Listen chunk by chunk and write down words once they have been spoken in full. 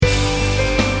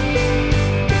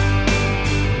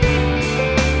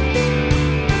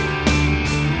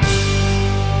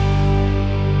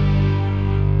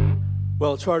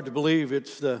Well, it's hard to believe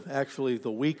it's actually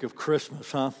the week of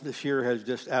Christmas, huh? This year has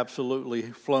just absolutely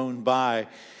flown by.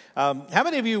 How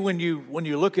many of you, when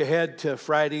you look ahead to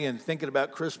Friday and thinking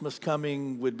about Christmas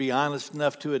coming, would be honest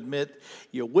enough to admit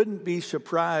you wouldn't be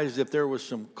surprised if there was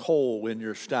some coal in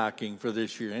your stocking for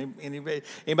this year?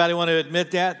 Anybody want to admit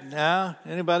that? No?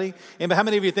 Anybody? How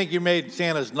many of you think you made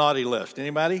Santa's naughty list?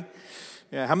 Anybody?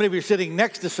 Yeah. How many of you are sitting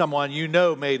next to someone you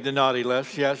know made the naughty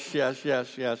list? Yes.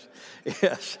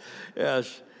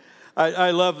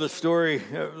 I love the story.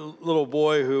 A little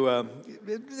boy who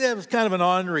was kind of an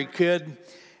ornery kid,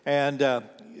 and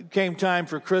it came time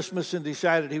for Christmas and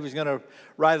decided he was going to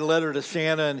write a letter to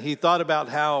Santa, and he thought about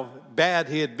how bad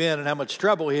he had been and how much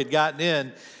trouble he had gotten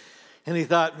in. And he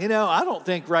thought, I don't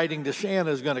think writing to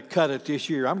Santa is going to cut it this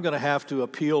year. I'm going to have to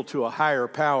appeal to a higher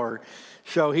power.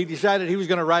 So he decided he was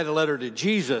going to write a letter to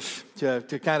Jesus to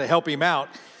kind of help him out.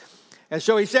 And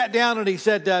so he sat down and he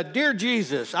said, "Dear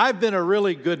Jesus, I've been a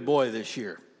really good boy this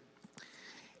year."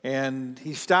 And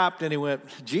he stopped and he went,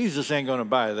 "Jesus ain't going to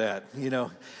buy that.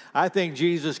 I think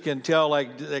Jesus can tell like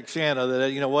Santa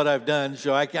that, what I've done,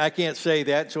 so I can't say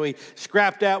that." So he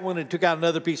scrapped that one and took out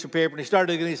another piece of paper and he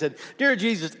started again. He said, "Dear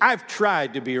Jesus, I've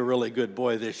tried to be a really good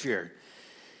boy this year."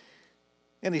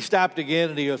 And he stopped again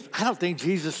and he goes, "I don't think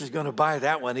Jesus is going to buy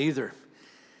that one either."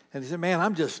 And he said, "Man,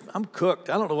 I'm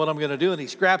cooked. I don't know what I'm going to do." And he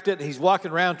scrapped it and he's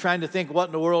walking around trying to think what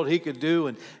in the world he could do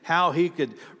and how he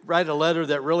could write a letter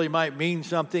that really might mean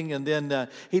something. And then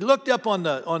he looked up on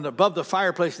above the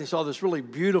fireplace and he saw this really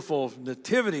beautiful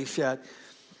nativity set.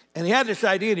 And he had this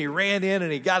idea and he ran in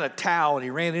and he got a towel and he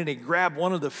ran in and he grabbed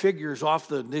one of the figures off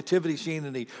the nativity scene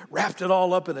and he wrapped it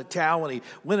all up in a towel and he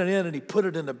went in and he put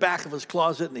it in the back of his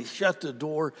closet and he shut the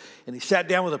door and he sat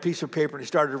down with a piece of paper and he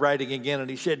started writing again and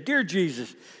he said, "Dear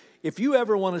Jesus, if you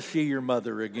ever want to see your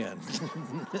mother again."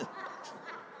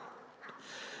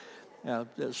 Now,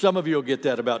 some of you will get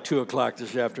that about 2 o'clock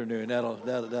this afternoon.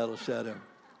 That'll set him.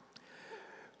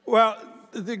 Well,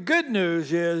 the good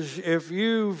news is if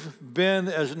you've been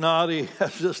as naughty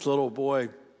as this little boy,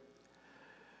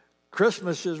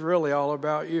 Christmas is really all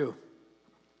about you.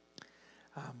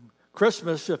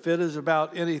 Christmas, if it is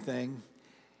about anything,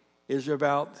 is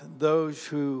about those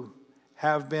who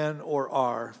have been or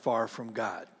are far from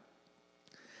God.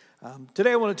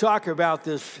 Today I want to talk about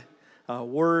this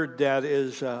word that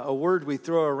is a word we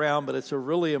throw around, but it's a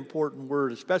really important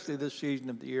word, especially this season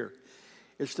of the year.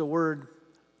 It's the word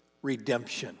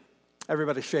redemption.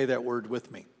 Everybody say that word with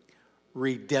me.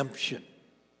 Redemption.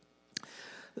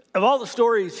 Of all the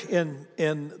stories in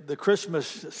the Christmas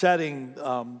setting,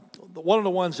 one of the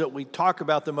ones that we talk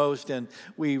about the most and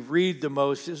we read the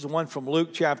most is the one from Luke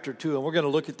chapter 2, and we're going to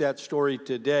look at that story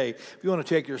today. If you want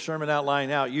to take your sermon outline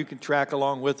out, you can track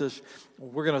along with us.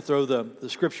 We're going to throw the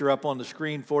scripture up on the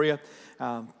screen for you.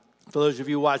 For those of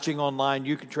you watching online,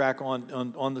 you can track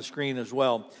on the screen as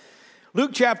well.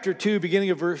 Luke chapter 2, beginning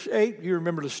of verse 8, you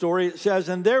remember the story. It says,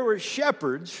 "And there were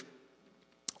shepherds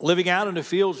living out in the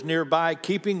fields nearby,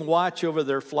 keeping watch over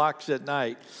their flocks at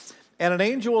night. And an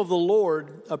angel of the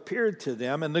Lord appeared to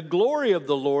them, and the glory of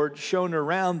the Lord shone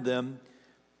around them,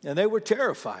 and they were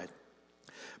terrified.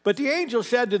 But the angel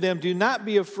said to them, 'Do not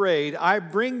be afraid. I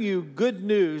bring you good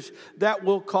news that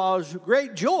will cause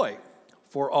great joy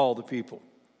for all the people.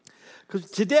 Because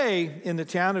today in the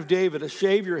town of David, a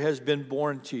Savior has been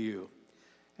born to you,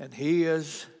 and he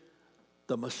is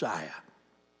the Messiah,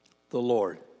 the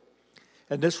Lord.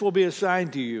 And this will be a sign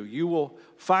to you. You will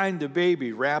find the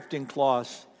baby wrapped in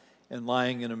cloths and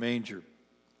lying in a manger.'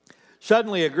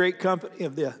 Suddenly a great company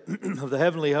of the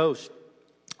heavenly host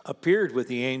appeared with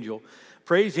the angel,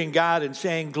 praising God and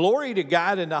saying, 'Glory to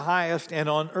God in the highest, and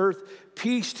on earth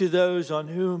peace to those on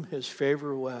whom his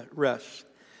favor rests.'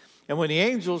 And when the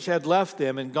angels had left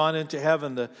them and gone into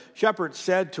heaven, the shepherds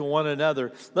said to one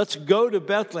another, 'Let's go to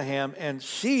Bethlehem and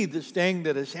see this thing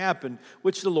that has happened,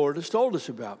 which the Lord has told us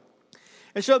about.'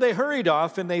 And so they hurried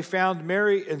off, and they found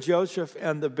Mary and Joseph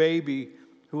and the baby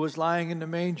who was lying in the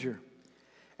manger.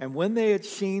 And when they had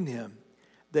seen him,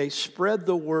 they spread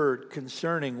the word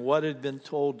concerning what had been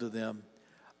told to them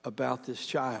about this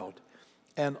child.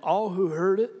 And all who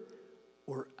heard it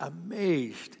were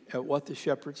amazed at what the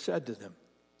shepherds said to them.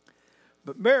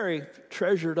 But Mary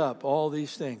treasured up all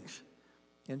these things,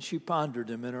 and she pondered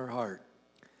them in her heart.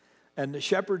 And the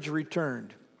shepherds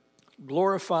returned,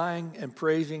 glorifying and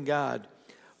praising God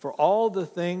for all the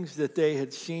things that they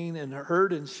had seen and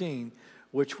heard and seen,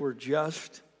 which were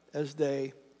just as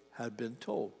they had been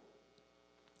told."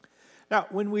 Now,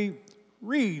 when we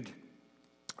read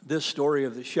this story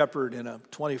of the shepherd in a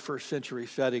 21st century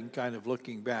setting, kind of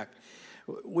looking back,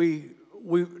 we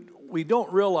we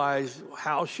don't realize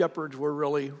how shepherds were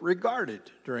really regarded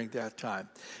during that time.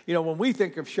 You know, when we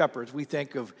think of shepherds, we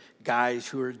think of guys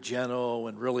who are gentle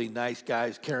and really nice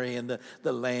guys carrying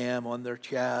the lamb on their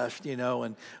chest, you know,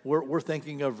 and we're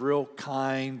thinking of real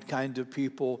kind of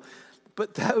people.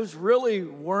 But those really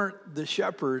weren't the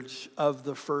shepherds of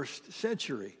the first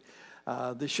century.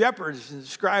 The shepherds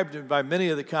described by many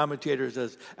of the commentators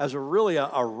as a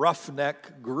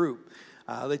roughneck group.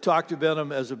 They talked about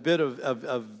them as a bit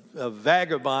of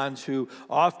vagabonds who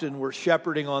often were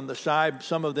shepherding on the side.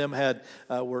 Some of them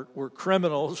were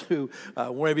criminals who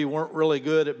maybe weren't really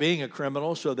good at being a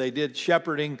criminal, so they did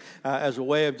shepherding as a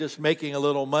way of just making a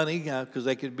little money because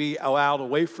they could be allowed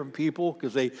away from people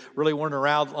because they really weren't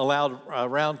allowed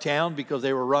around town because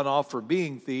they were run off for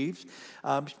being thieves.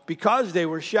 Because they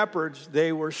were shepherds,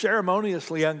 they were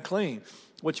ceremoniously unclean,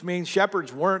 which means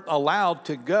shepherds weren't allowed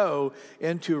to go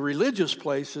into religious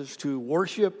places to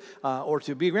worship or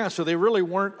to be around. So they really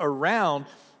weren't around,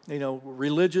 you know,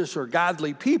 religious or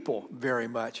godly people very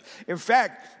much. In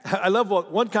fact, I love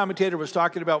what one commentator was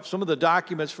talking about. Some of the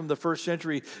documents from the first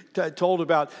century told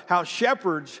about how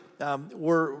shepherds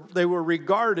were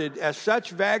regarded as such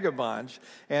vagabonds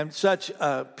and such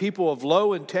people of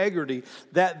low integrity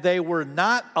that they were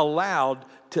not allowed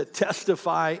to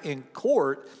testify in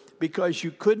court because you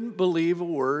couldn't believe a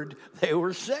word they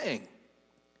were saying.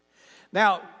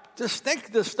 Now, just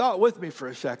think this thought with me for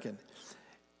a second.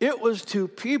 It was to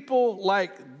people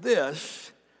like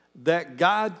this that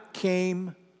God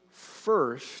came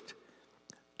first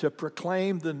to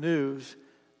proclaim the news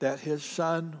that his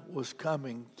son was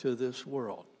coming to this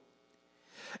world.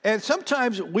 And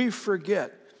sometimes we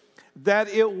forget that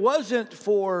it wasn't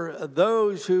for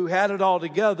those who had it all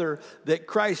together that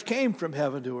Christ came from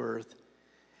heaven to earth.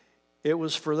 It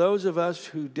was for those of us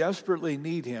who desperately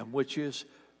need him, which is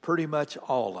pretty much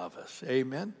all of us.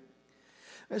 Amen?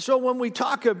 And so when we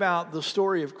talk about the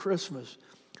story of Christmas,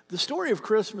 the story of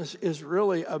Christmas is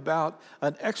really about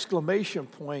an exclamation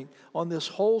point on this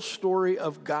whole story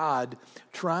of God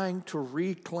trying to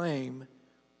reclaim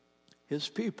his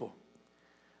people.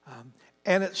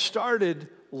 And it started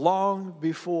long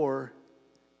before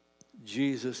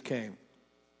Jesus came.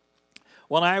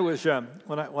 When I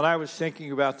was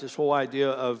thinking about this whole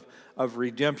idea of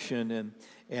redemption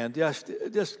and just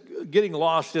getting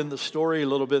lost in the story a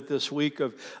little bit this week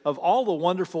of all the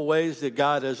wonderful ways that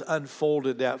God has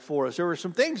unfolded that for us, there were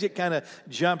some things that kind of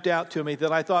jumped out to me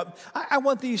that I thought, I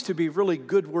want these to be really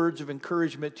good words of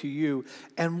encouragement to you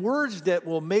and words that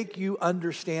will make you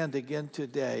understand again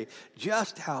today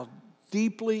just how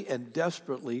deeply and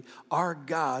desperately our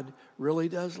God really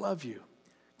does love you.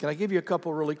 Can I give you a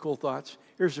couple really cool thoughts?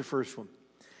 Here's the first one.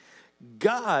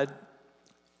 God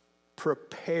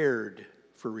prepared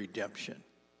for redemption.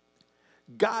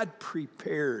 God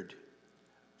prepared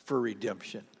for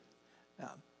redemption.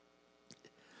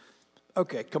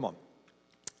 Okay, come on.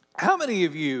 How many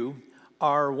of you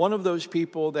are one of those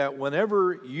people that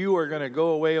whenever you are going to go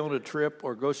away on a trip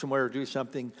or go somewhere or do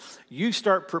something, you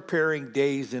start preparing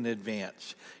days in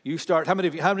advance? How many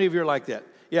of you are like that?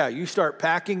 Yeah, you start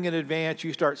packing in advance.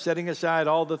 You start setting aside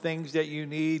all the things that you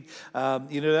need. How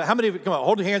many of you, come on,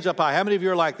 hold your hands up high. How many of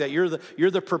you are like that? You're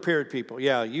the prepared people.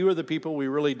 Yeah, you are the people we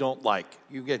really don't like.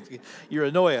 You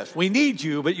annoy us. We need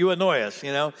you, but you annoy us,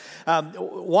 you know.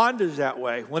 Wanda's that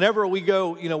way. Whenever we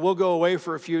go, we'll go away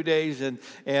for a few days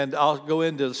and I'll go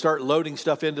in to start loading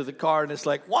stuff into the car and it's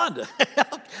like, Wanda,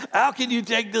 how can you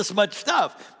take this much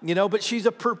stuff? But she's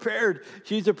a prepared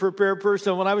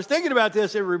person. When I was thinking about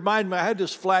this, it reminded me, I had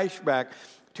this flashback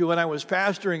to when I was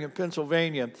pastoring in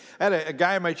Pennsylvania. I had a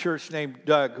guy in my church named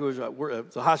Doug, who was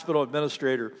the hospital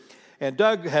administrator. And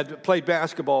Doug had played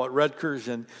basketball at Rutgers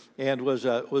and was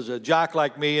a jock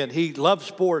like me, and he loved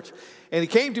sports. And he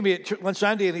came to me one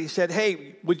Sunday and he said,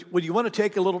 "Hey, would you want to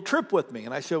take a little trip with me?"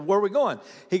 And I said, "Where are we going?"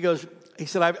 He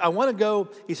said, I want to go.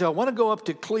 He said, "I want to go up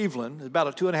to Cleveland." It's about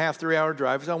a 2.5, 3-hour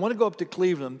drive. He said, "I want to go up to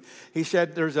Cleveland." He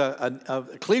said, "There's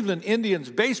a Cleveland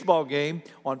Indians baseball game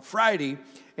on Friday."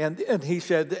 And he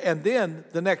said, and then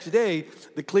the next day,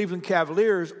 the Cleveland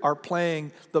Cavaliers are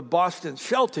playing the Boston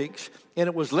Celtics, and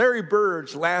it was Larry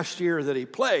Bird's last year that he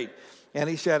played. And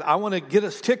he said, "I want to get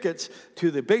us tickets to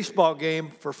the baseball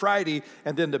game for Friday,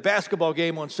 and then the basketball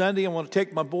game on Sunday. I want to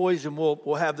take my boys, and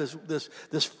we'll have this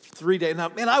 3-day." Now,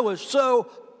 man, I was so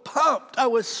pumped.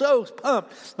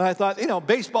 And I thought,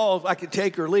 baseball I could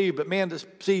take or leave, but man,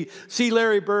 to see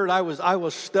Larry Bird, I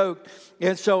was stoked.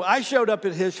 And so I showed up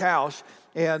at his house.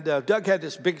 And Doug had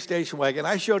this big station wagon.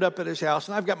 I showed up at his house,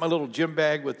 and I've got my little gym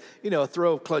bag with,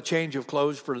 a change of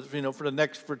clothes for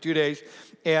 2 days.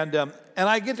 And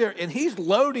I get there, and he's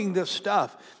loading this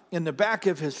stuff in the back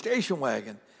of his station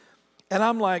wagon. And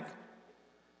I'm like,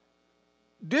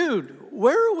 dude,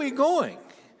 where are we going?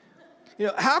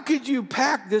 How could you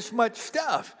pack this much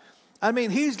stuff? I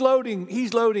mean, he's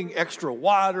loading extra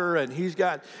water, and he's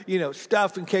got,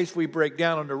 stuff in case we break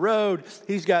down on the road.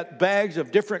 He's got bags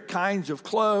of different kinds of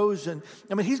clothes. And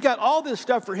I mean, he's got all this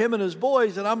stuff for him and his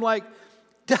boys. And I'm like,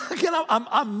 Doug, and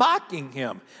I'm mocking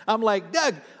him. I'm like,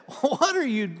 Doug, what are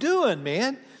you doing,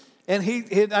 man? And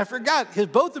I forgot,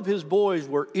 both of his boys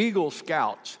were Eagle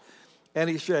Scouts. And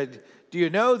he said, do you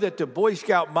know that the Boy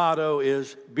Scout motto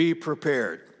is be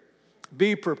prepared?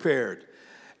 Be prepared.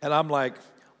 And I'm like,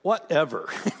 whatever.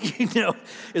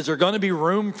 Is there going to be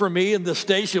room for me in the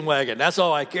station wagon? That's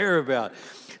all I care about.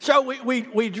 So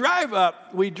we drive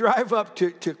up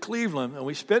to Cleveland, and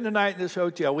we spend the night in this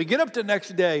hotel. We get up the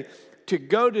next day to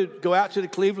go out to the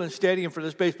Cleveland Stadium for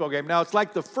this baseball game. Now, it's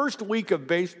like the first week of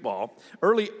baseball,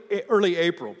 early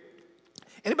April.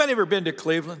 Anybody ever been to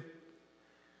Cleveland?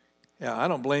 Yeah, I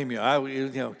don't blame you.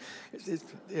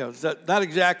 It's not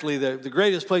exactly the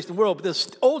greatest place in the world, but this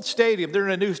old stadium, they're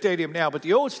in a new stadium now, but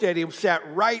the old stadium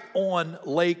sat right on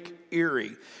Lake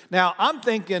Erie. Now, I'm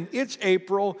thinking it's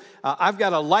April. I've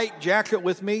got a light jacket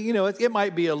with me. It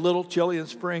might be a little chilly in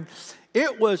spring.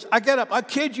 I got up, I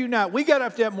kid you not, we got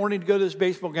up that morning to go to this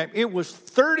baseball game. It was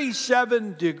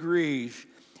 37 degrees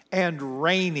and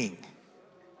raining.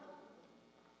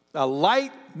 A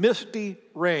light, misty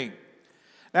rain.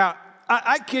 Now,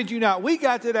 I kid you not, we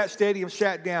got to that stadium,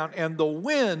 sat down, and the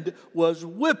wind was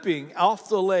whipping off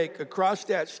the lake across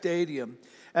that stadium.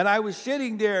 And I was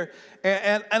sitting there,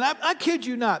 and I kid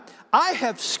you not, I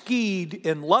have skied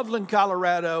in Loveland,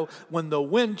 Colorado, when the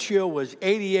wind chill was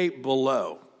 88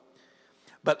 below.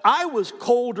 But I was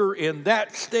colder in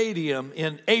that stadium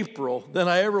in April than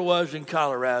I ever was in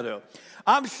Colorado.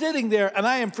 I'm sitting there, and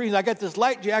I am freezing. I got this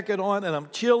light jacket on, and I'm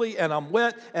chilly, and I'm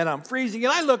wet, and I'm freezing.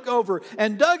 And I look over,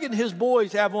 and Doug and his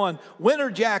boys have on winter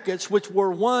jackets, which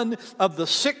were one of the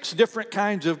 6 different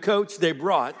kinds of coats they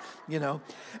brought,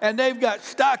 And they've got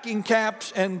stocking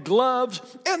caps and gloves,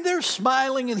 and they're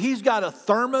smiling, and he's got a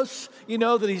thermos,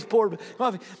 that he's poured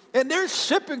coffee. And they're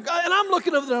sipping, and I'm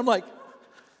looking over there, I'm like,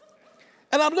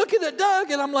 and I'm looking at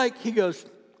Doug, and I'm like, he goes,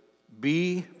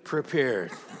 be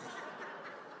prepared.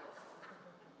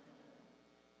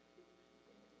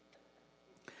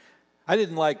 I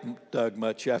didn't like Doug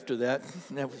much after that.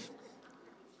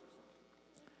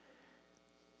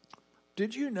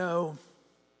 Did you know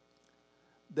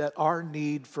that our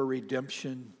need for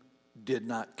redemption did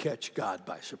not catch God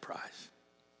by surprise?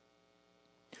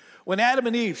 When Adam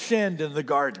and Eve sinned in the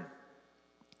garden,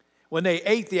 when they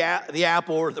ate the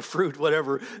apple or the fruit,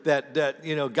 whatever, that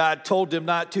God told them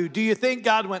not to, do you think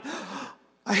God went,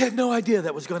 I had no idea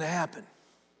that was going to happen?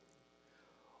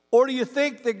 Or do you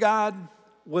think that God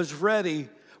was ready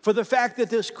for the fact that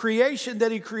this creation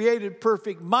that he created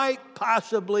perfect might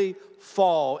possibly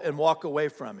fall and walk away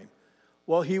from him?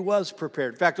 Well, he was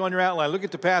prepared. In fact, on your outline, look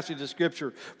at the passage of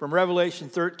Scripture from Revelation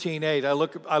 13:8.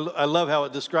 I love how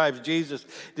it describes Jesus.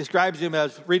 It describes him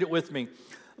as, read it with me,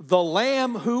 the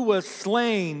Lamb who was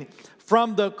slain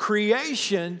from the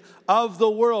creation of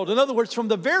the world. In other words, from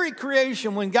the very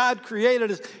creation when God created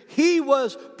us, he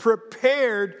was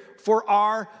prepared for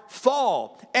our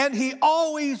fall. And he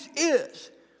always is.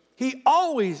 He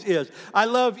always is. I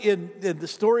love in the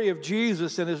story of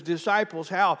Jesus and his disciples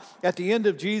how at the end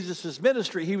of Jesus'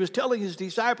 ministry, he was telling his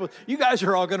disciples, you guys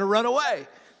are all going to run away.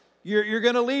 You're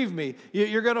going to leave me.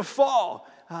 You're going to fall.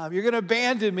 You're going to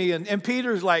abandon me. And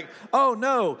Peter's like, oh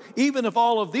no, even if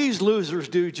all of these losers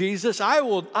do, Jesus, I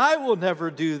will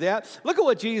never do that. Look at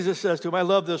what Jesus says to him. I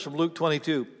love this from Luke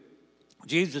 22.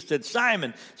 Jesus said,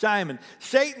 Simon, Simon,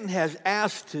 Satan has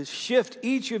asked to shift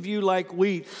each of you like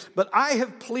wheat, but I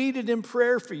have pleaded in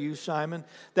prayer for you, Simon,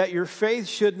 that your faith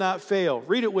should not fail.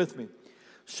 Read it with me.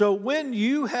 So when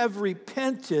you have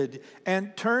repented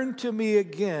and turned to me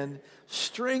again,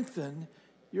 strengthen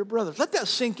your brothers. Let that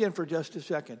sink in for just a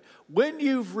second. When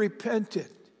you've repented,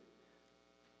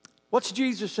 what's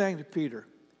Jesus saying to Peter?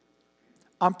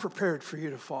 I'm prepared for you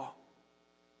to fall.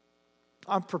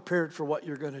 I'm prepared for what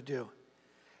you're going to do.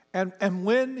 And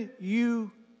when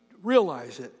you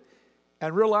realize it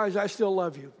and realize I still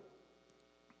love you,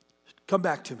 come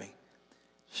back to me.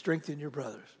 Strengthen your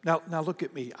brothers. Now look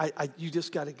at me. You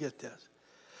just got to get this.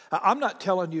 I'm not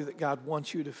telling you that God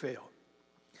wants you to fail.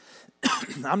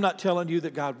 I'm not telling you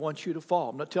that God wants you to fall.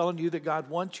 I'm not telling you that God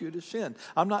wants you to sin.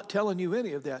 I'm not telling you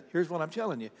any of that. Here's what I'm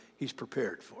telling you. He's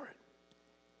prepared for it.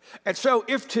 And so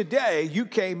if today you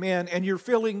came in and you're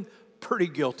feeling pretty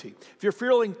guilty, if you're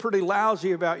feeling pretty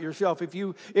lousy about yourself, if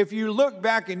you look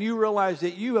back and you realize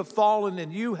that you have fallen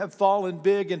and you have fallen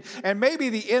big, and maybe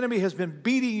the enemy has been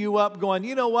beating you up going,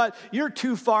 you know what, you're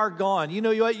too far gone. You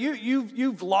know what,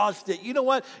 you've lost it. You know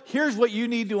what, here's what you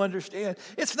need to understand.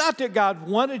 It's not that God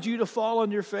wanted you to fall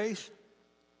on your face,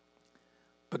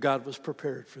 but God was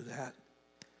prepared for that.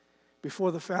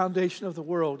 Before the foundation of the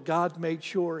world, God made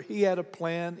sure He had a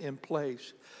plan in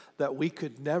place that we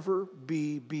could never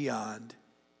be beyond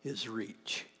His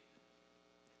reach.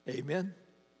 Amen?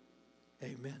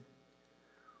 Amen.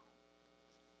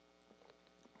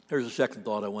 Here's a second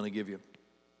thought I want to give you.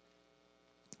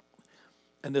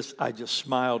 And this I just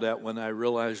smiled at when I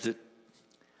realized it.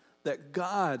 That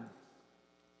God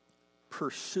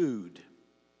pursued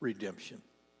redemption.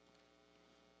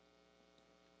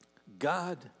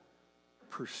 God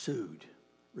pursued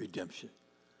redemption.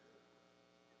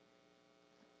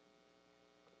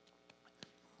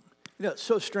 You know, it's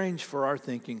so strange for our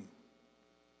thinking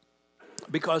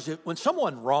because when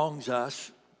someone wrongs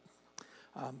us,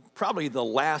 probably the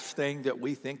last thing that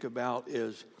we think about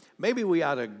is maybe we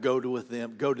ought to go to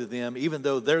them, even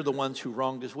though they're the ones who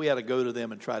wronged us, we ought to go to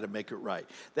them and try to make it right.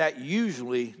 That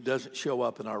usually doesn't show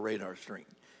up in our radar screen.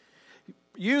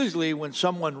 Usually when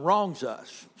someone wrongs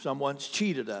us, someone's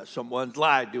cheated us, someone's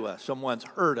lied to us, someone's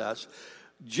hurt us,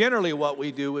 generally what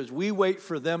we do is we wait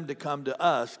for them to come to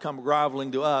us, come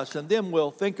groveling to us, and then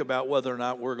we'll think about whether or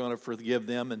not we're going to forgive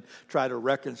them and try to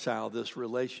reconcile this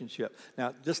relationship.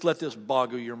 Now, just let this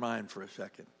boggle your mind for a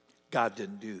second. God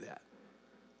didn't do that.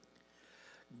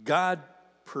 God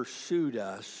pursued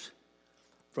us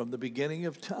from the beginning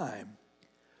of time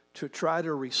to try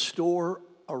to restore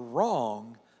a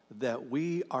wrong that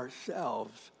we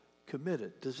ourselves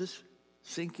committed. Does this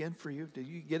sink in for you? Are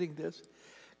you getting this?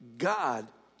 God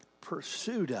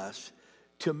pursued us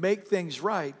to make things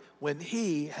right when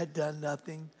He had done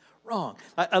nothing wrong.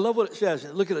 I love what it says.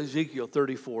 Look at Ezekiel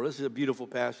 34. This is a beautiful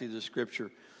passage of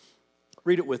Scripture.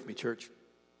 Read it with me, church.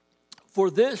 For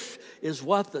this is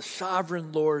what the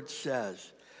sovereign Lord says.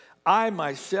 I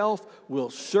myself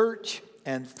will search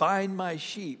and find my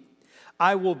sheep.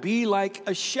 I will be like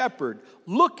a shepherd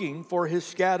looking for his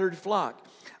scattered flock.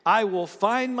 I will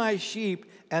find my sheep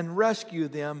and rescue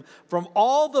them from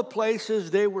all the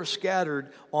places they were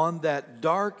scattered on that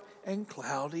dark and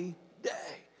cloudy day.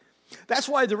 That's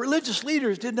why the religious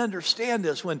leaders didn't understand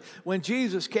this when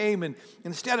Jesus came, and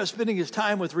instead of spending His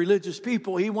time with religious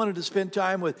people, He wanted to spend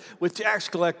time with tax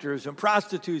collectors and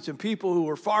prostitutes and people who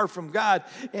were far from God,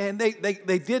 and they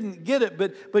didn't get it,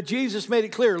 but Jesus made it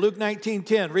clear. Luke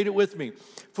 19:10, read it with me.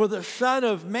 For the Son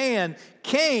of Man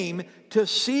came to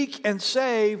seek and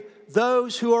save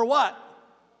those who are what?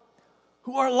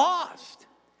 Who are lost.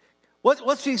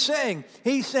 What's He saying?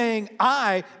 He's saying,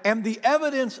 I am the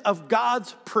evidence of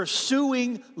God's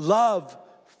pursuing love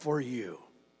for you.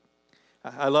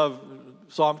 I love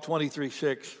Psalm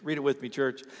 23:6. Read it with me,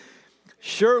 church.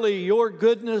 Surely your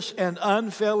goodness and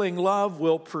unfailing love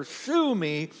will pursue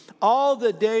me all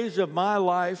the days of my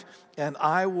life, and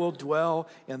I will dwell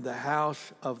in the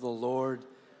house of the Lord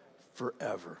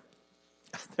forever.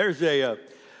 There's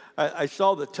I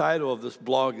saw the title of this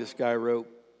blog this guy wrote.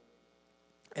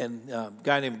 And a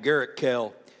guy named Garrett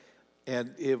Kell.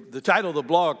 And the title of the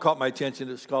blog caught my attention.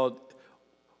 It's called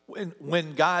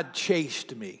When God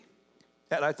Chased Me.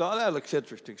 And I thought, that looks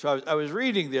interesting. So I was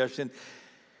reading this, and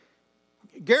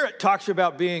Garrett talks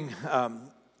about being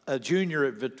a junior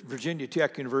at Virginia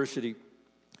Tech University.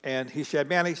 And he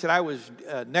said, I was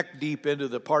neck deep into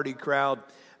the party crowd.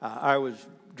 I was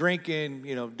drinking,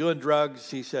 doing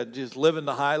drugs. He said, just living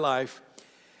the high life.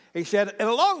 He said, and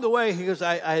along the way, he goes,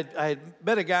 I had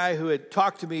met a guy who had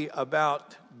talked to me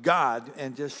about God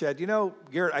and just said,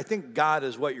 Garrett, I think God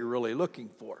is what you're really looking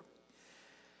for.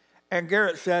 And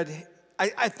Garrett said,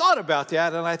 I thought about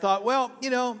that, and I thought, well,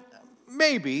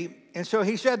 maybe. And so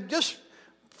he said, just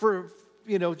for,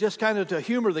 just kind of to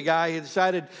humor the guy, he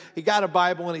decided, he got a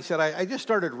Bible, and he said, I just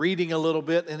started reading a little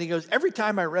bit. And he goes, every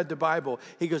time I read the Bible,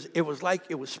 he goes, it was like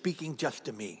it was speaking just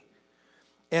to me.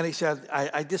 And he said,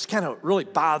 I just kind of really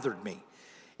bothered me.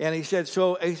 And he said,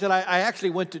 I actually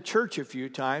went to church a few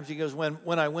times. He goes,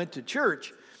 when I went to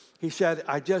church, he said,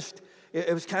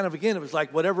 it was kind of, again, it was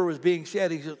like whatever was being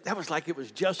said. He said, that was like it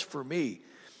was just for me.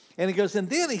 And he goes, and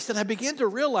then he said, I began to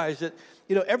realize that,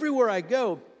 everywhere I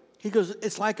go, he goes,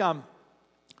 it's like I'm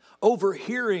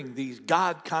overhearing these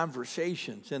God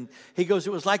conversations. And he goes,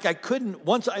 it was like I couldn't,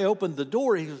 once I opened the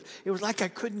door, he goes, it was like I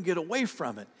couldn't get away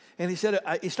from it. And he said,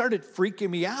 it started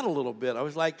freaking me out a little bit. I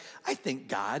was like, I think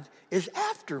God is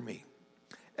after me.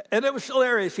 And it was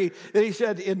hilarious. He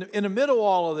said, in the middle of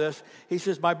all of this, he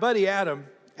says, my buddy Adam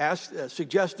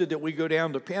suggested that we go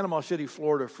down to Panama City,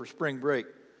 Florida for spring break.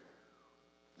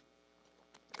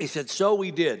 He said, so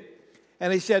we did.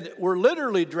 And he said, we're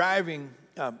literally driving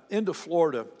into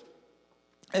Florida.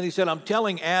 And he said, I'm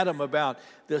telling Adam about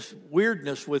this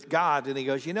weirdness with God. And he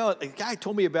goes, you know, a guy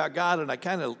told me about God, and I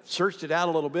kind of searched it out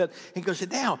a little bit. He goes,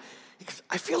 now,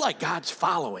 I feel like God's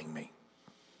following me.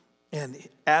 And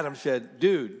Adam said,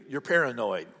 dude, you're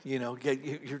paranoid. You know,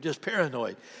 you're just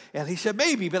paranoid. And he said,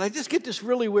 maybe, but I just get this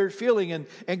really weird feeling. And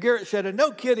Garrett said, and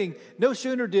no kidding, no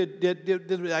sooner did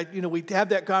I, we have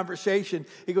that conversation.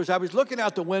 He goes, I was looking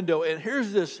out the window, and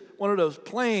here's this one of those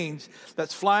planes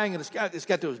that's flying, and it's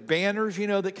got those banners,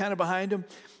 that kind of behind him.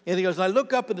 And he goes, and I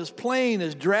look up, and this plane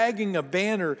is dragging a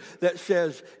banner that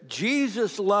says,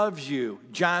 Jesus loves you,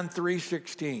 John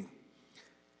 3:16.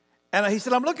 And he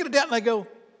said, I'm looking at that, and I go,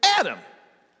 Adam,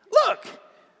 look.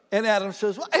 And Adam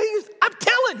says, well, I'm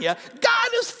telling you, God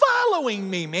is following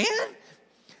me, man.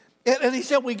 And he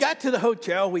said, we got to the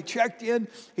hotel, we checked in.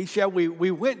 He said,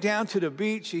 we went down to the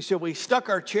beach. He said, we stuck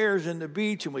our chairs in the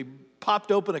beach, and we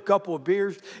popped open a couple of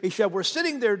beers. He said, we're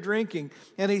sitting there drinking.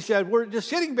 And he said, we're just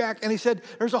sitting back. And he said,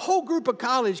 there's a whole group of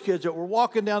college kids that were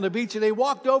walking down the beach, and they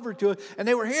walked over to it, and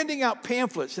they were handing out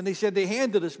pamphlets. And he said, they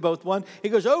handed us both one. He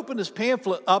goes, open this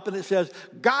pamphlet up, and it says,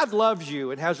 God loves you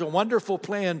and has a wonderful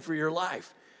plan for your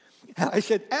life. And I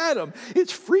said, Adam,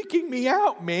 it's freaking me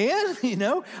out, man.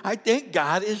 I think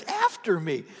God is after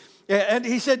me. And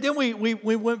he said, then we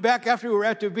went back after we were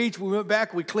at the beach. We went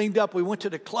back, we cleaned up, we went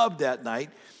to the club that night.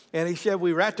 And he said,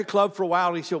 we were at the club for a while.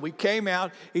 And he said, we came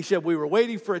out. He said, we were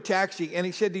waiting for a taxi. And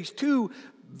he said, these two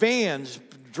vans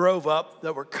drove up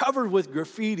that were covered with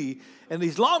graffiti. And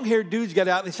these long-haired dudes got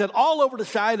out. And he said, all over the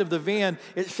side of the van,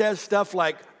 it says stuff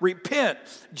like, repent,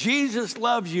 Jesus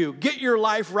loves you, get your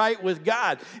life right with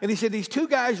God. And he said, these two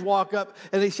guys walk up,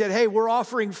 and they said, hey, we're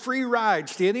offering free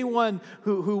rides to anyone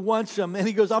who wants them. And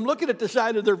he goes, I'm looking at the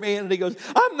side of their van, and he goes,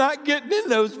 I'm not getting in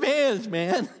those vans,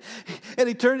 man. And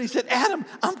he turned and he said, Adam,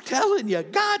 I'm telling you,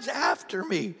 God's after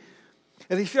me.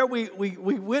 And he said, we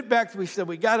went back,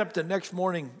 we got up the next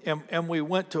morning, and we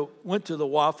went to the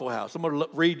Waffle House. I'm going to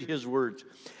read his words.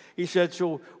 He said,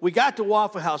 so we got to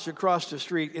Waffle House across the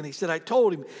street, and he said, I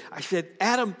told him, I said,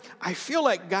 Adam, I feel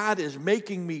like God is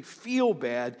making me feel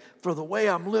bad for the way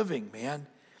I'm living, man.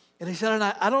 And he said, and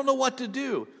I don't know what to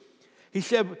do. He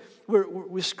said,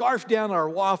 we scarfed down our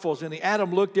waffles, and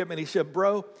Adam looked at me, and he said,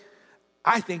 bro,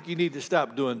 I think you need to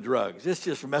stop doing drugs. It's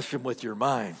just messing with your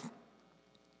mind.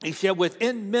 He said,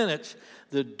 within minutes,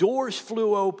 the doors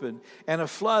flew open, and a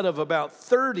flood of about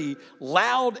 30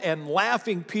 loud and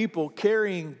laughing people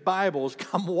carrying Bibles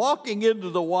come walking into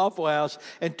the Waffle House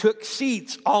and took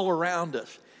seats all around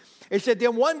us. He said,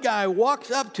 then one guy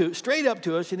walks straight up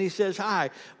to us, and he says,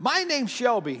 hi, my name's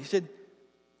Shelby. He said,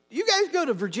 you guys go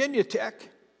to Virginia Tech?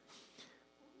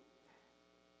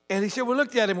 And he said, we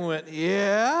looked at him and went,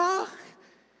 yeah.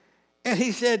 And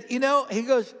he said, he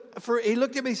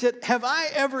looked at me and he said, have I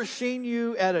ever seen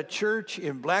you at a church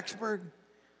in Blacksburg?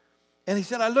 And he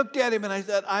said, I looked at him and I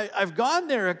said, I've gone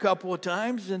there a couple of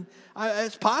times, and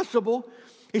it's possible.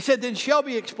 He said, then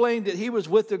Shelby explained that he was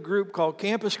with a group called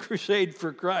Campus Crusade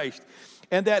for Christ,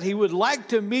 and that he would like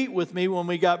to meet with me when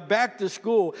we got back to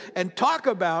school and talk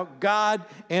about God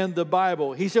and the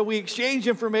Bible. He said, we exchanged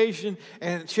information,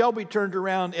 and Shelby turned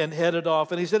around and headed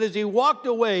off. And he said, as he walked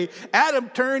away, Adam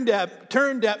turned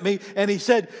at me, and he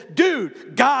said,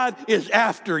 dude, God is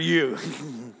after you.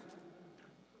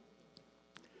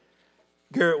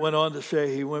 Garrett went on to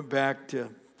say he went back to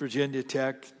Virginia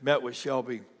Tech, met with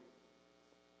Shelby,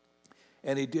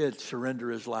 and he did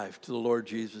surrender his life to the Lord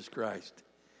Jesus Christ.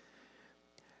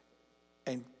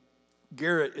 And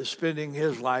Garrett is spending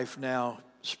his life now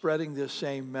spreading this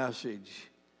same message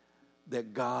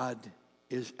that God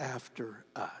is after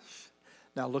us.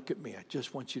 Now look at me. I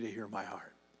just want you to hear my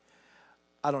heart.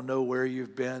 I don't know where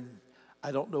you've been.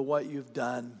 I don't know what you've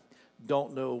done.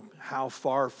 Don't know how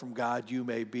far from God you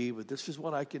may be, but this is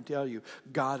what I can tell you.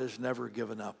 God has never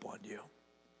given up on you.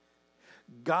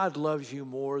 God loves you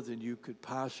more than you could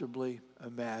possibly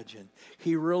imagine.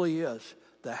 He really is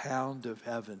the hound of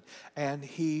heaven, and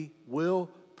he will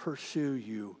pursue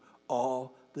you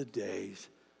all the days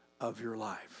of your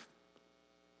life.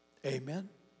 Amen?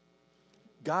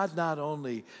 God not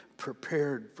only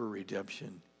prepared for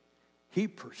redemption, he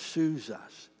pursues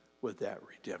us with that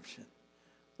redemption.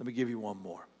 Let me give you one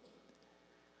more.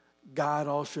 God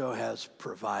also has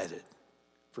provided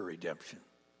for redemption.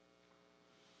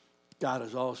 God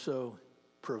has also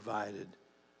provided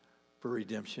for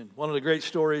redemption. One of the great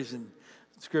stories in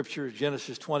Scripture,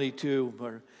 Genesis 22,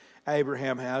 where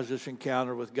Abraham has this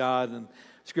encounter with God, and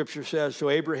Scripture says, so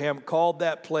Abraham called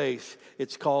that place,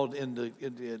 it's called in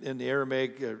the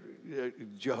Aramaic,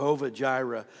 Jehovah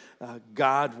Jireh,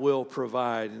 God will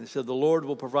provide. And it said, the Lord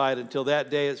will provide. Until that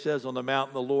day, it says, on the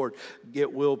mountain of the Lord,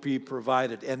 it will be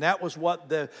provided. And that was what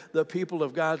the people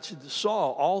of God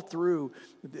saw all through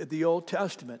the Old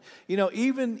Testament. You know,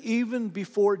 even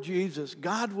before Jesus,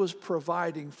 God was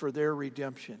providing for their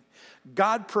redemption.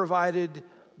 God provided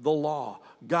the law.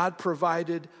 God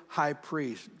provided high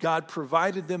priests. God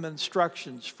provided them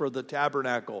instructions for the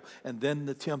tabernacle and then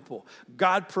the temple.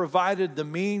 God provided the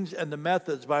means and the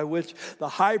methods by which the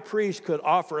high priest could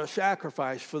offer a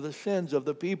sacrifice for the sins of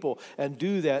the people and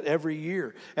do that every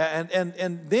year.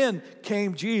 And then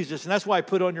came Jesus, and that's why I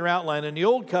put on your outline. In the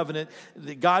Old Covenant,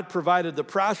 God provided the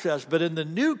process, but in the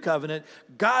New Covenant,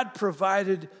 God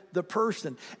provided the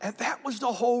person. And that was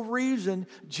the whole reason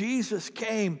Jesus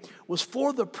came, was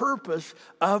for the purpose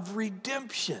of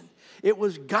redemption. It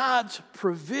was God's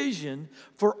provision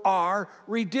for our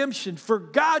redemption. For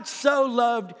God so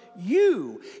loved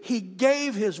you, He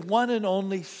gave His one and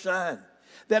only Son,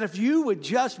 that if you would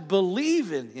just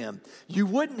believe in Him, you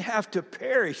wouldn't have to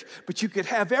perish, but you could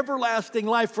have everlasting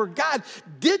life. For God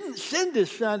didn't send His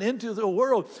Son into the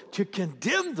world to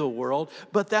condemn the world,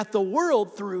 but that the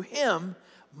world through Him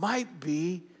might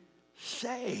be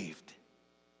saved.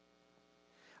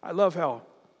 I love how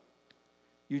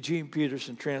Eugene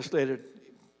Peterson translated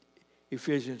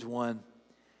Ephesians 1.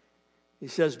 He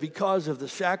says, because of the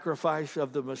sacrifice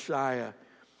of the Messiah,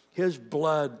 His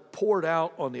blood poured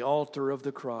out on the altar of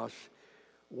the cross,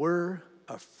 we're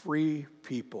a free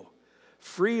people,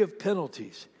 free of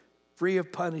penalties, free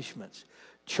of punishments,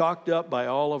 chalked up by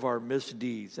all of our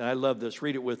misdeeds. And I love this.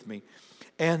 Read it with me.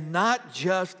 And not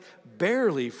just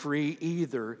barely free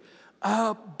either,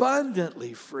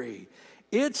 abundantly free.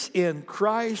 It's in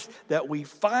Christ that we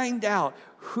find out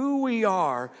who we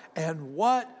are and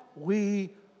what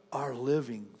we are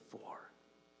living for.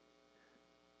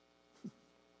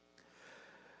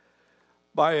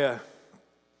 My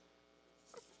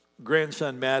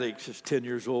grandson Maddox is 10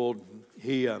 years old.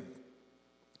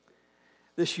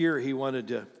 This year he wanted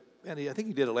to, and I think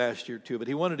he did it last year too, but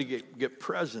he wanted to get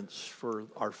presents for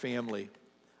our family,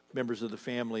 members of the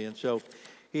family. And so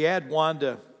he had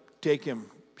Wanda take him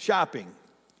shopping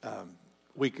a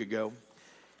week ago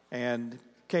and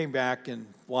came back, and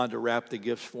Wanda wrapped the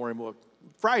gifts for him. Well,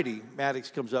 Friday, Maddox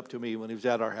comes up to me when he was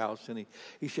at our house, and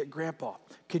he said, Grandpa,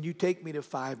 can you take me to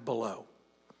Five Below?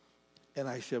 And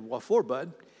I said, what for,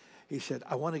 bud? He said,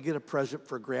 I want to get a present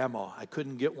for Grandma. I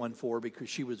couldn't get one for her because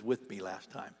she was with me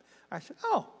last time. I said,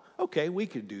 oh, okay, we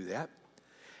can do that.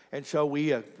 And so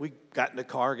we got in the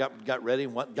car, got ready,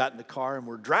 and got in the car, and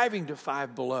we're driving to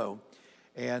Five Below.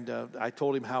 And I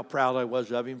told him how proud I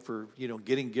was of him for,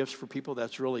 getting gifts for people.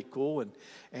 That's really cool.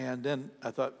 And then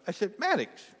I said,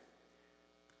 Maddox,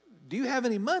 do you have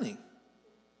any money?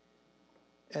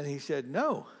 And he said,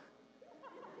 no.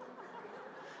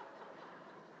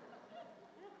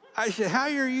 I said, how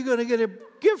are you going to get a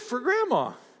gift for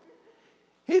Grandma?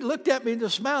 He looked at me and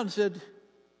just smiled and said,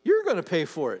 you're going to pay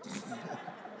for it.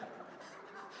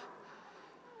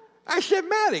 I said,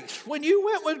 Maddox, when you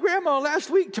went with Grandma last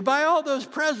week to buy all those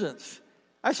presents,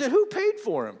 I said, who paid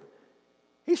for them?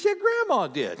 He said, Grandma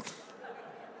did.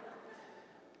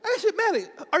 I said, Maddox,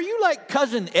 are you like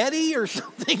Cousin Eddie or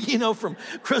something, from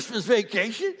Christmas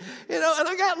Vacation? And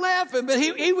I got laughing, but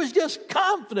he was just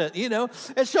confident,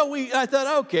 And so I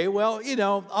thought, okay, well,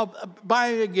 I'll buy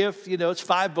a gift, it's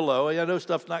Five Below. I know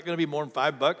stuff's not going to be more than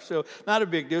 $5, so not a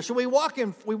big deal. So we walk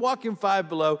in Five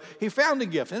Below. He found a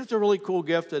gift, and it's a really cool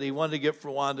gift that he wanted to get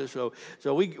for Wanda. So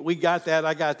we got that,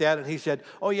 I got that, and he said,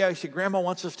 oh yeah, he said, Grandma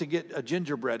wants us to get a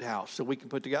gingerbread house so we can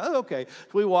put together. Oh, okay.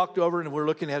 So we walked over and we're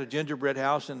looking at a gingerbread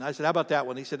house. And I said, how about that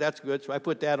one? He said, that's good. So I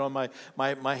put that on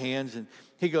my hands. And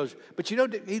he goes, but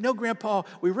Grandpa,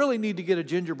 we really need to get a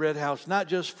gingerbread house, not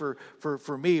just for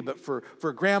me, but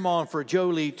for Grandma and for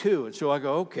Jolie too. And so I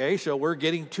go, okay. So we're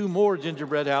getting 2 more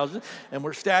gingerbread houses, and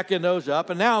we're stacking those up.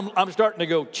 And now I'm starting to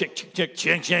go, chick, chick, chick,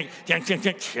 ching, ching, ching, ching,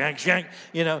 ching, ching,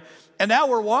 ching, And now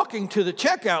we're walking to the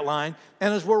checkout line,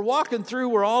 and as we're walking through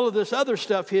where all of this other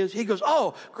stuff is, he goes,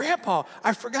 oh, Grandpa,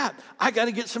 I forgot. I got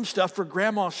to get some stuff for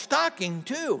Grandma's stocking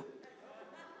too.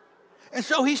 And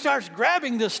so he starts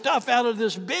grabbing this stuff out of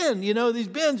this bin, these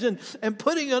bins, and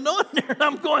putting it on there. And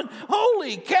I'm going,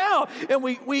 holy cow. And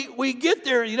we get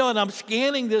there, and I'm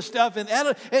scanning this stuff,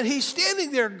 and he's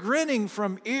standing there grinning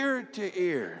from ear to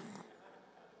ear.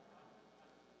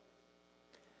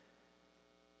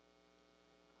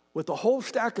 With a whole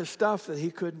stack of stuff that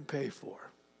he couldn't pay for.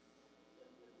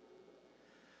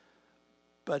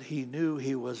 but he knew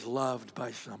he was loved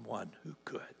by someone who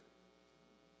could.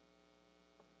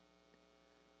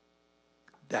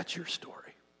 That's your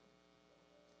story.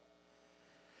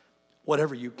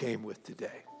 Whatever you came with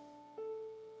today.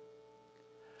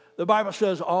 The Bible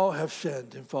says all have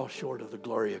sinned and fall short of the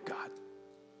glory of God.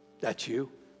 That's you.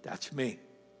 That's me.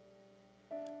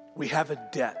 We have a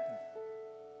debt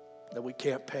that we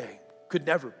can't pay, could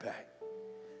never pay.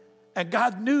 And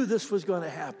God knew this was going to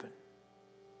happen.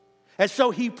 And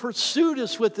so he pursued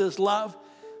us with his love.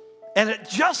 And at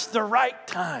just the right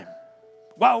time,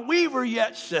 while we were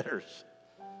yet sinners,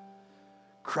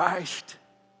 Christ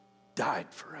died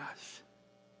for us.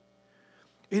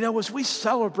 You know, as we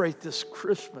celebrate this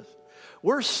Christmas,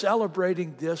 we're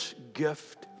celebrating this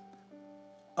gift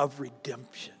of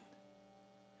redemption.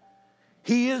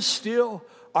 He is still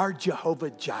our Jehovah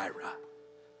Jireh,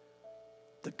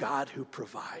 the God who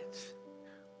provides.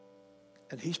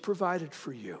 And he's provided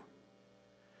for you.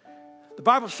 The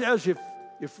Bible says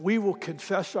if we will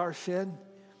confess our sin,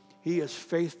 he is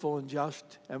faithful and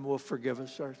just and will forgive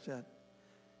us our sin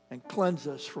and cleanse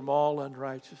us from all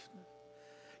unrighteousness.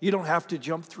 You don't have to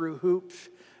jump through hoops.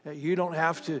 You don't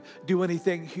have to do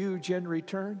anything huge in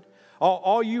return.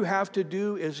 All you have to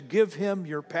do is give him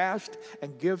your past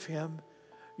and give him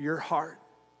your heart.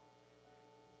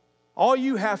 All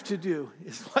you have to do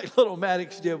is like little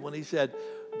Maddox did when he said,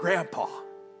 Grandpa.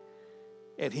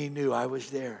 And he knew I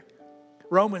was there.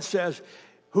 Romans says,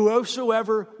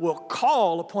 whosoever will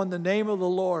call upon the name of the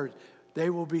Lord, they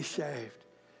will be saved.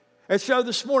 And so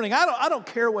this morning, I don't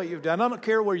care what you've done. I don't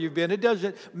care where you've been. It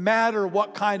doesn't matter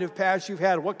what kind of past you've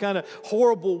had, what kind of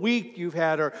horrible week you've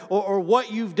had, or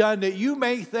what you've done that you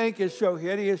may think is so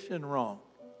hideous and wrong.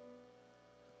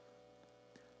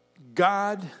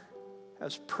 God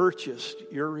has purchased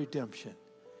your redemption.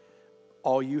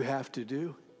 All you have to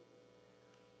do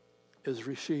is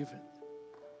receive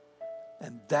it.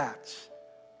 And that's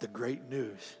the great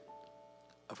news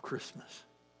of Christmas.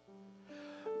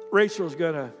 Rachel's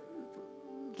going to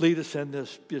lead us in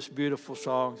this beautiful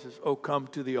song. It says, "Oh, come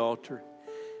to the altar."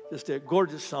 Just a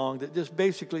gorgeous song that just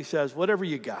basically says, whatever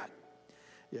you got,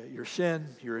 your sin,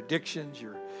 your addictions,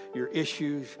 your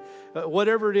issues,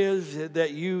 whatever it is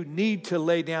that you need to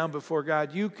lay down before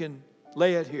God, you can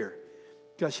lay it here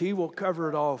because he will cover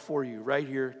it all for you right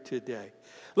here today.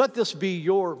 Let this be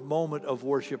your moment of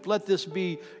worship. Let this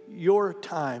be your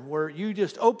time where you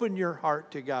just open your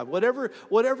heart to God.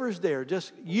 Whatever is there,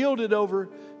 just yield it over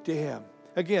to him.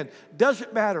 Again,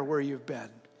 doesn't matter where you've been.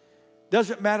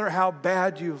 Doesn't matter how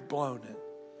bad you've blown it.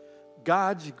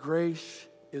 God's grace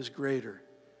is greater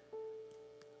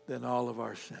than all of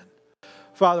our sin.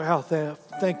 Father, how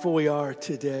thankful we are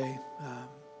today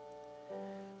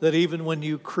that even when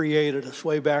you created us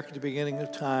way back at the beginning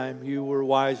of time, you were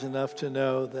wise enough to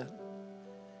know that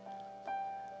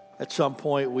at some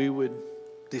point we would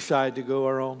decide to go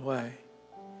our own way.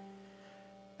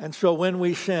 And so when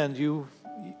we sinned, you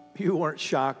weren't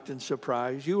shocked and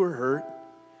surprised. You were hurt.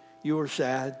 You were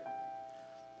sad.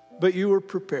 But you were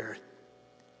prepared.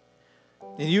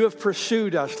 And you have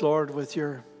pursued us, Lord, with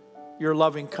your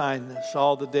loving kindness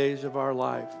all the days of our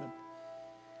life.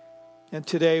 And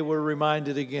today we're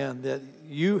reminded again that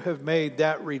you have made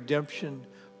that redemption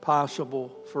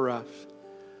possible for us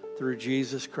through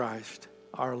Jesus Christ,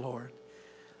 our Lord.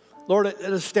 Lord, it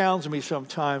astounds me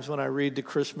sometimes when I read the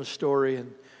Christmas story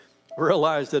and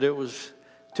realize that it was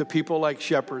to people like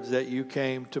shepherds that you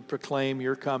came to proclaim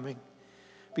your coming.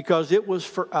 Because it was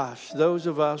for us, those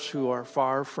of us who are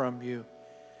far from you,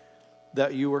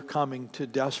 that you were coming to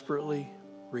desperately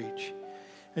reach.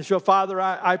 And so, Father,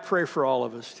 I pray for all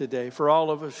of us today, for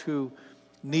all of us who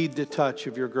need the touch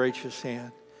of your gracious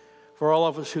hand, for all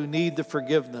of us who need the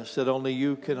forgiveness that only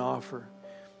you can offer,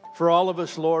 for all of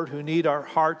us, Lord, who need our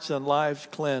hearts and lives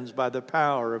cleansed by the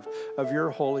power of your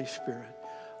Holy Spirit.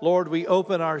 Lord, we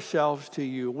open ourselves to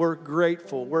you. We're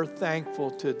grateful. We're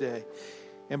thankful today.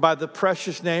 And by the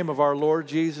precious name of our Lord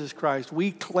Jesus Christ,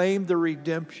 we claim the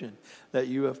redemption that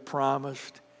you have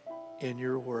promised in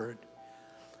your word.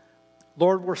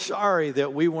 Lord, we're sorry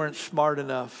that we weren't smart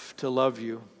enough to love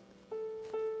you.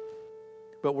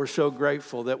 But we're so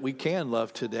grateful that we can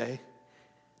love today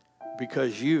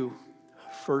because you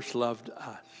first loved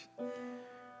us.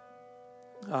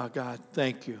 Oh, God,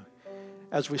 thank you.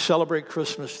 As we celebrate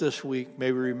Christmas this week,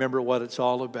 may we remember what it's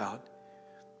all about.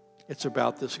 It's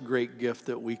about this great gift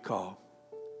that we call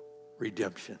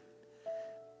redemption.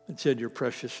 It's in your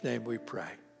precious name we pray.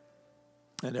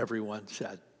 And everyone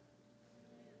said,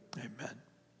 amen.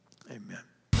 Amen.